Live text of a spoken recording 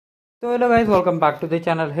So hello guys, welcome back to the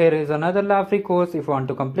channel. Here is another lab free course. If you want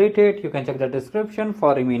to complete it, you can check the description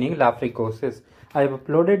for remaining lab free courses. I have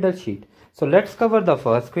uploaded the sheet. So let's cover the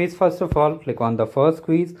first quiz. First of all, click on the first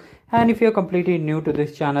quiz, and if you're completely new to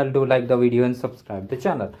this channel, do like the video and subscribe the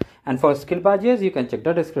channel. And for skill badges, you can check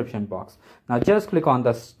the description box. Now just click on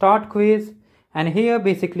the start quiz, and here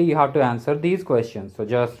basically you have to answer these questions. So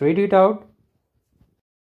just read it out.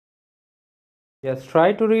 Just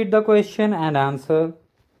try to read the question and answer.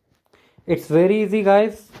 It's very easy,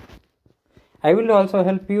 guys. I will also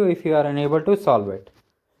help you if you are unable to solve it.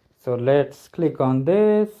 So let's click on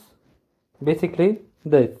this, basically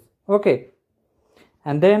this. Okay,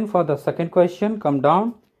 and then for the second question, come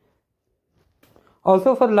down.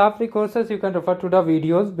 Also for lab free courses, you can refer to the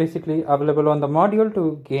videos basically available on the module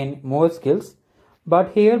to gain more skills.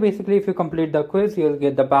 But here basically if you complete the quiz, you'll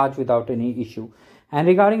get the badge without any issue. And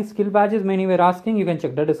regarding skill badges, many were asking, you can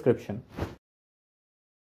check the description.